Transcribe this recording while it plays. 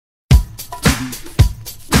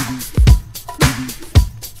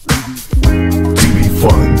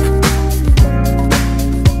TIB-FUNK.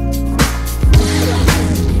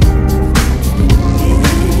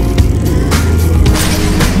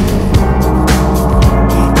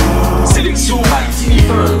 Sélection by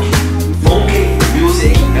TIB-FUNK. Funky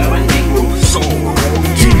music, R&B group, soul.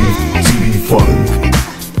 TIB-FUNK.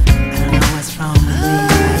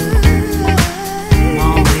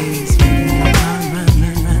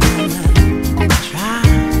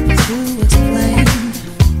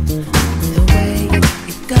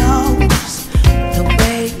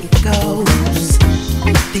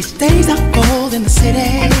 These days are cold in the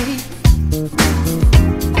city.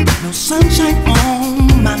 No sunshine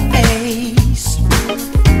on my face.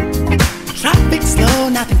 Traffic slow,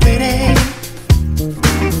 nothing pretty.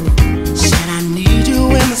 Said I need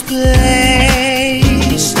you in this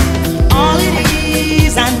place. All it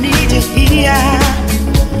is, I need you here.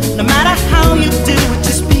 No matter how you do it,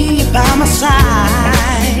 just be by my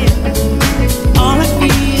side. All I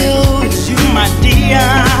feel is you, my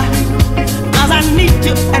dear. I need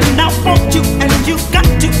you and I want you and you got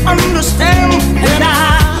to understand. When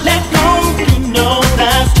I let go, you know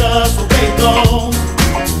that's just the way it goes.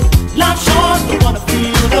 Life's short, don't wanna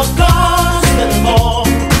feel the cost anymore.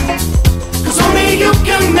 'Cause only you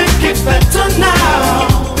can make it better now.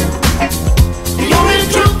 The only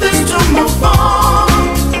truth is to move on.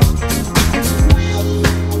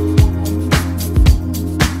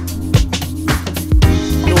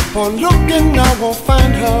 No point looking, I won't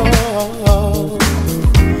find her.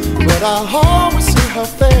 But I always see her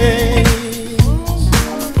face.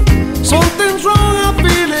 Something's wrong, I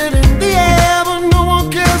feel it in the air, but no one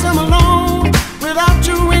cares I'm alone without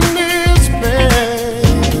you in this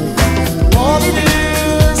place. All it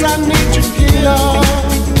is, I need you here.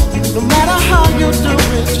 No matter how you do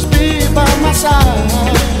it, just be by my side.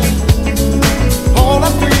 All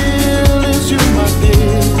I feel is you, my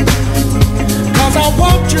dear. 'Cause I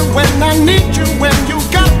want you when I need you, when you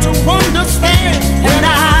got to understand. When I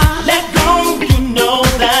let go, you know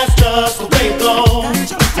that's just the way it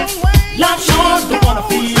goes. Life's short, don't wanna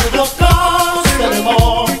feel the cost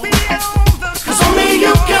anymore. 'Cause only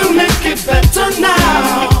you can make it better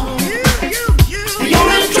now. The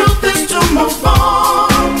only truth is to move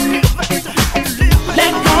on.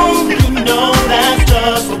 Let go, you know that's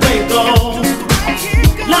just the way it goes.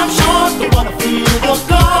 Life's short, don't wanna feel the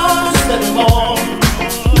cost anymore.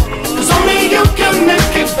 'Cause only you can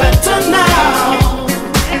make it better now.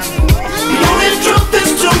 The only truth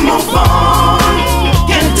is to move on.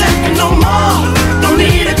 Can't take it no more. Don't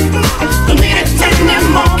need it. Don't need it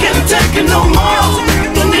anymore. Can't take it no more.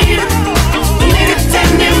 Don't need it. Don't need it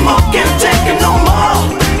anymore. Can't take it no more.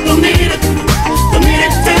 Don't need it. Don't need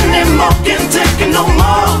it anymore. Can't take it no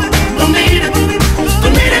more. Don't need it.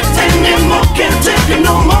 Don't need it anymore. Can't take it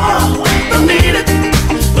no more. Don't need it.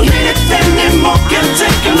 Don't need it anymore. Can't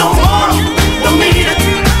take it no more. Don't need it.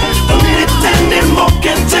 Don't need it anymore.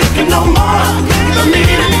 Can't take it no more. Don't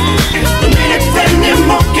need it. Don't need it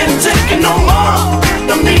anymore. Can't take it no more.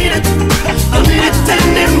 Don't need it. Don't need it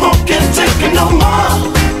anymore. Can't take it no more.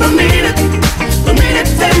 Don't need it. Don't need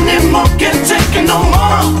it anymore. Can't take it no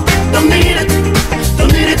more. Don't need it.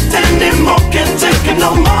 Don't need it anymore. Can't take it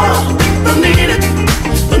no more. Don't need it.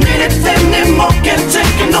 Don't need it anymore. Can't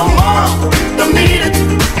take it no more. Don't need it.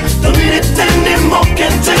 Don't need it anymore.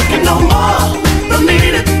 Can't take it no more. Don't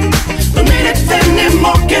need it. Don't need it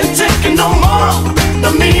anymore. Can't take it no more.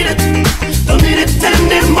 Don't need it. Don't need it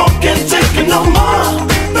anymore. Can't take it no more.